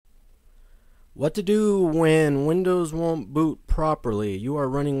What to do when Windows won't boot properly? You are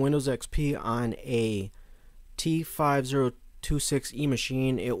running Windows XP on a T5026E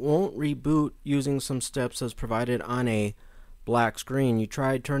machine. It won't reboot using some steps as provided on a black screen. You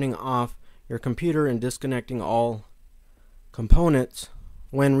tried turning off your computer and disconnecting all components.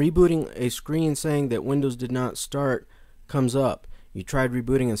 When rebooting, a screen saying that Windows did not start comes up. You tried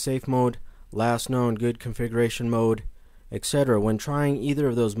rebooting in safe mode, last known good configuration mode, etc. When trying either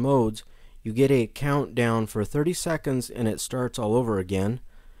of those modes, you get a countdown for 30 seconds and it starts all over again.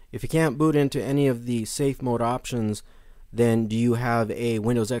 If you can't boot into any of the safe mode options, then do you have a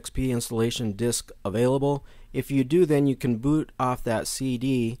Windows XP installation disk available? If you do, then you can boot off that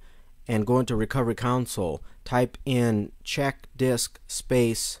CD and go into Recovery Console. Type in check disk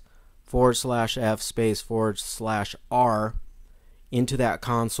space /F space /R into that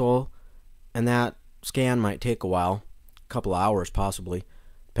console, and that scan might take a while, a couple hours possibly.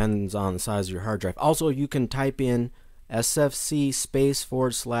 Depends on the size of your hard drive. Also, you can type in SFC space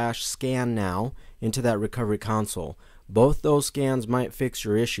 /scan now into that Recovery Console. Both those scans might fix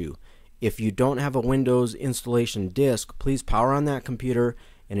your issue. If you don't have a Windows installation disk, please power on that computer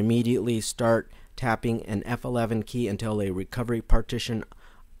and immediately start tapping an F11 key until a recovery partition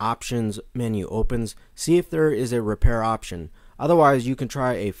options menu opens. See if there is a repair option. Otherwise, you can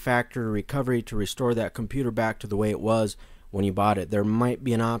try a factory recovery to restore that computer back to the way it was when you bought it. There might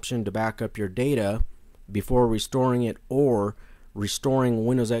be an option to back up your data before restoring it or restoring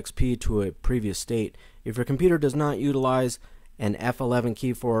Windows XP to a previous state. If your computer does not utilize an F11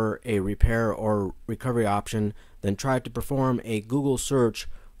 key for a repair or recovery option, then try to perform a Google search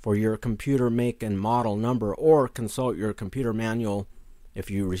for your computer make and model number, or consult your computer manual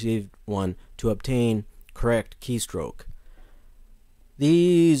if you received one to obtain correct keystroke.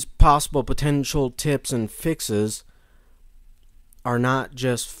 These possible potential tips and fixes are not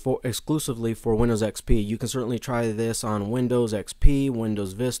just exclusively for Windows XP. You can certainly try this on Windows XP,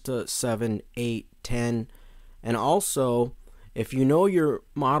 Windows Vista 7, 8, 10, and also if you know your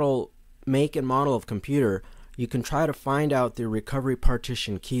make and model of computer, you can try to find out the recovery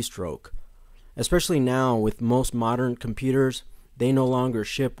partition keystroke. Especially now with most modern computers, they no longer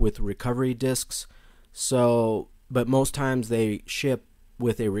ship with recovery disks, but most times they ship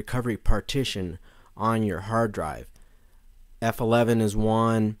with a recovery partition on your hard drive. F11 is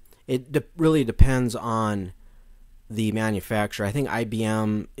one. It really depends on the manufacturer. I think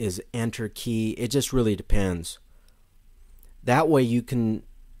IBM is enter key. It just really depends. That way you can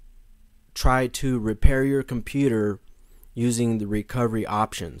try to repair your computer using the recovery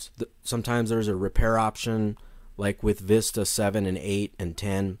options. Sometimes there's a repair option like with Vista 7 and 8 and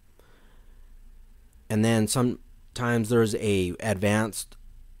 10. And then sometimes there's a advanced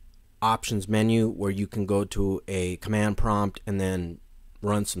options menu where you can go to a command prompt and then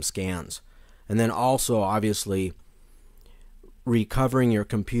run some scans. And then also obviously recovering your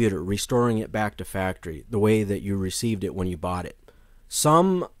computer, restoring it back to factory the way that you received it when you bought it.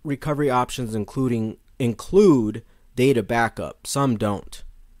 Some recovery options include data backup, some don't.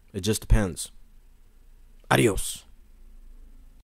 It just depends. Adios.